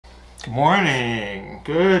Good morning.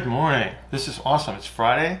 Good morning. This is awesome. It's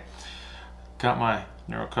Friday. Got my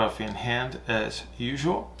Neuro Coffee in hand as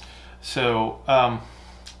usual. So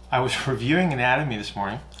I was reviewing anatomy this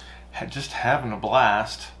morning. Just having a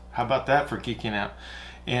blast. How about that for geeking out?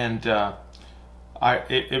 And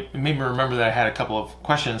it made me remember that I had a couple of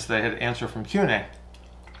questions that I had to answer from Q&A.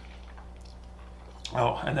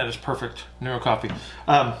 Oh, and that is perfect. Neuro Coffee.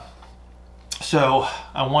 So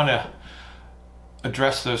I want to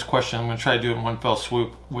address those questions. I'm going to try to do it in one fell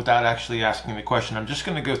swoop without actually asking the question. I'm just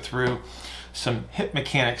going to go through some hip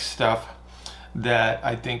mechanics stuff that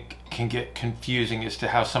I think can get confusing as to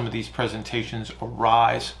how some of these presentations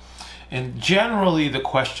arise. And generally the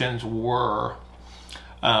questions were,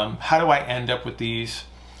 how do I end up with these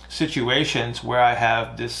situations where I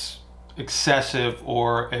have this excessive,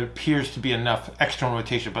 or it appears to be enough external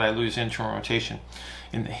rotation, but I lose internal rotation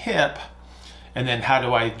in the hip? And then how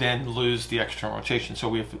do I then lose the external rotation? So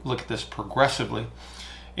we have to look at this progressively.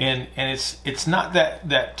 And it's not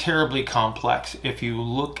that terribly complex if you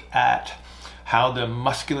look at how the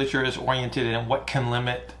musculature is oriented and what can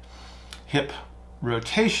limit hip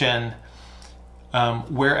rotation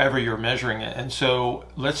wherever you're measuring it. And so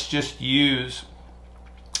let's just use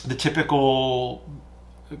the typical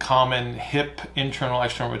common hip internal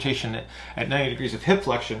external rotation at 90 degrees of hip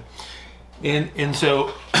flexion. And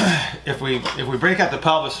so if we break out the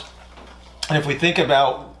pelvis, and if we think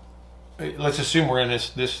about, let's assume we're in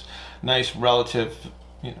this nice relative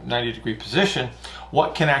 90 degree position,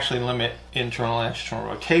 what can actually limit internal and external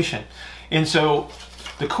rotation? And so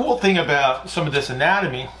the cool thing about some of this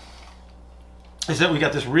anatomy is that we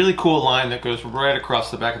got this really cool line that goes right across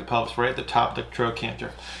the back of the pelvis, right at the top of the trochanter.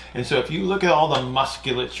 And so if you look at all the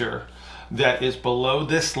musculature that is below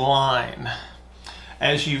this line,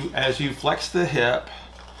 as you flex the hip,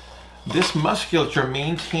 this musculature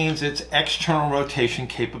maintains its external rotation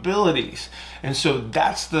capabilities. And so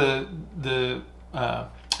that's the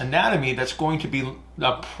anatomy that's going to be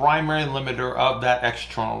the primary limiter of that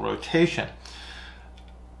external rotation.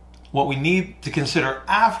 What we need to consider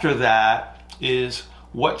after that is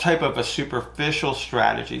what type of a superficial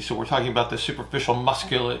strategy. So we're talking about the superficial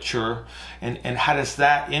musculature, and how does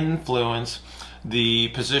that influence the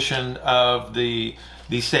position of the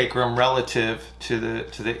sacrum relative to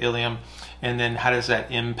the ilium, and then how does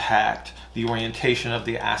that impact the orientation of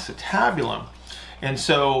the acetabulum? And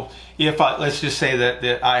so if let's just say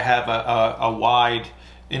that I have a wide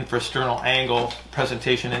infrasternal angle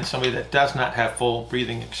presentation in somebody that does not have full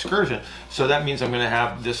breathing excursion, so that means I'm going to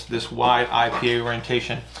have this wide IPA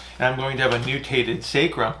orientation, and I'm going to have a nutated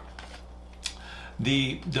sacrum.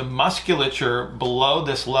 The musculature below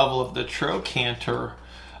this level of the trochanter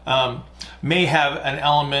may have an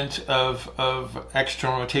element of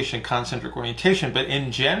external rotation, concentric orientation, but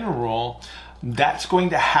in general, that's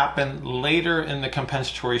going to happen later in the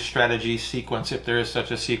compensatory strategy sequence, if there is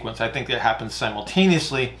such a sequence. I think that happens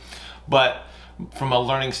simultaneously, but from a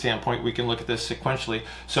learning standpoint, we can look at this sequentially.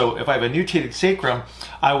 So if I have a nutated sacrum,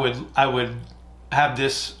 I would have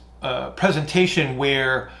this presentation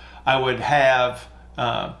where I would have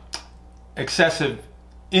excessive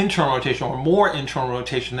internal rotation, or more internal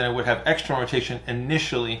rotation than I would have external rotation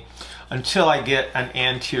initially, until I get an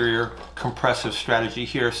anterior compressive strategy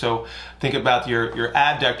here. So think about your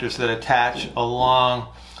adductors that attach along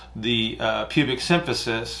the pubic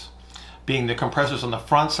symphysis, being the compressors on the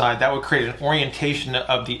front side. That would create an orientation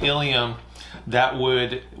of the ilium that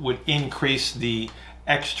would increase the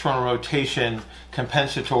external rotation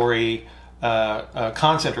compensatory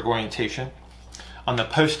concentric orientation on the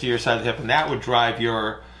posterior side of the hip, and that would drive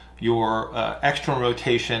your external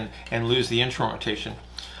rotation and lose the internal rotation.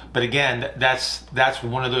 But again, that's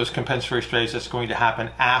one of those compensatory strategies that's going to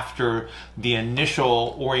happen after the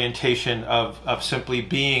initial orientation of simply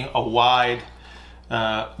being a wide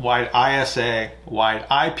ISA, wide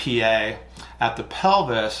IPA at the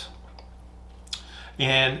pelvis.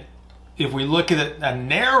 And if we look at a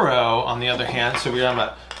narrow, on the other hand, so we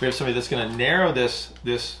have somebody that's going to narrow this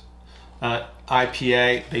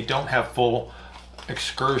IPA, they don't have full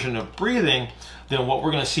excursion of breathing, then what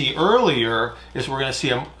we're going to see earlier is we're going to see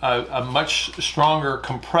a much stronger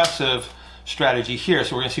compressive strategy here.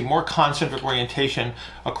 So we're going to see more concentric orientation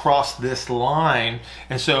across this line.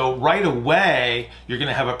 And so right away, you're going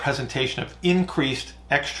to have a presentation of increased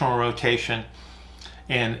external rotation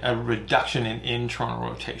and a reduction in internal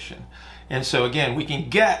rotation. And so again, we can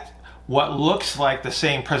get what looks like the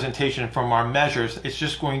same presentation from our measures. It's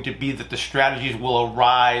just going to be that the strategies will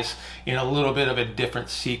arise in a little bit of a different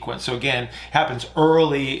sequence. So again, it happens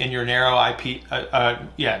early in your narrow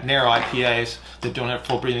IPAs that don't have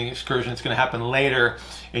full breathing excursion. It's going to happen later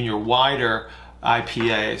in your wider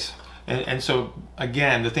IPAs And so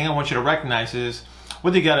again, the thing I want you to recognize is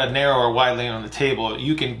whether you got a narrow or wide laying on the table,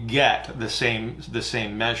 you can get the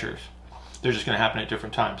same measures. They're just going to happen at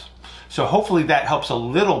different times. So hopefully that helps a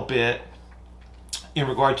little bit in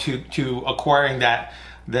regard to acquiring that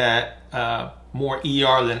more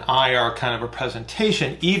ER than IR kind of a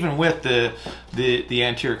presentation, even with the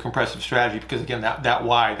anterior compressive strategy, because again, that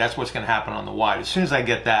wide, that's what's going to happen on the wide. As soon as I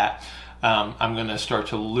get that, I'm going to start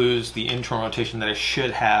to lose the internal rotation that I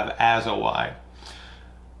should have as a wide.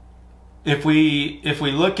 If we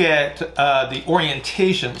look at the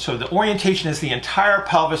orientation, so the orientation is the entire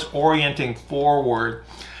pelvis orienting forward.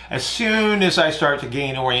 As soon as I start to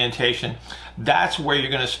gain orientation, that's where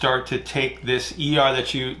you're going to start to take this ER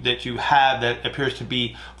that you have that appears to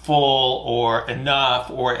be full or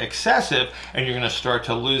enough or excessive, and you're going to start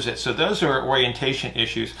to lose it. So those are orientation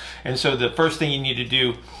issues. And so the first thing you need to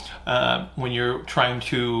do when you're trying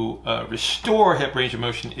to restore hip range of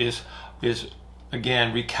motion is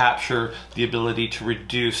again recapture the ability to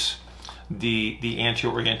reduce the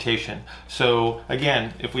anterior orientation. So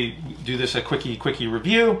again, if we do this a quickie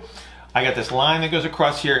review, I got this line that goes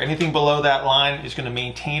across here. Anything below that line is going to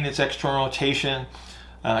maintain its external rotation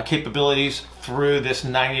capabilities through this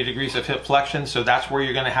 90 degrees of hip flexion. So that's where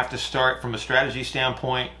you're going to have to start from a strategy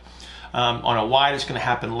standpoint. On a wide, it's going to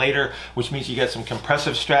happen later, which means you get some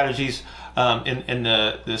compressive strategies in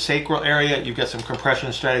the sacral area. You've got some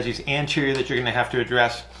compression strategies anterior that you're going to have to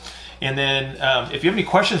address. And then if you have any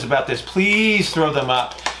questions about this, please throw them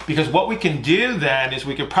up, because what we can do then is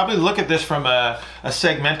we could probably look at this from a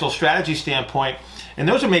segmental strategy standpoint. And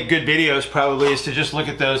those would make good videos probably, is to just look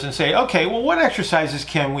at those and say, okay, well, what exercises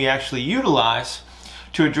can we actually utilize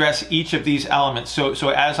to address each of these elements? So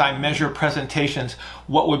as I measure presentations,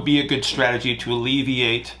 what would be a good strategy to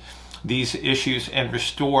alleviate these issues and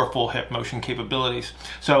restore full hip motion capabilities?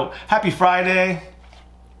 So happy Friday.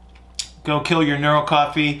 Go kill your Neuro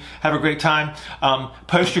Coffee. Have a great time.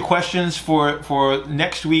 Post your questions for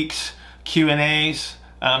next week's Q&As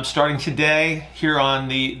starting today here on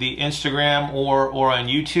the Instagram or on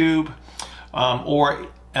YouTube, or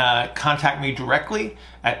contact me directly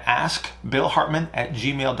at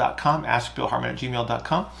askbillhartman@gmail.com.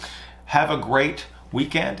 askbillhartman@gmail.com. Have a great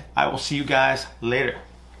weekend. I will see you guys later.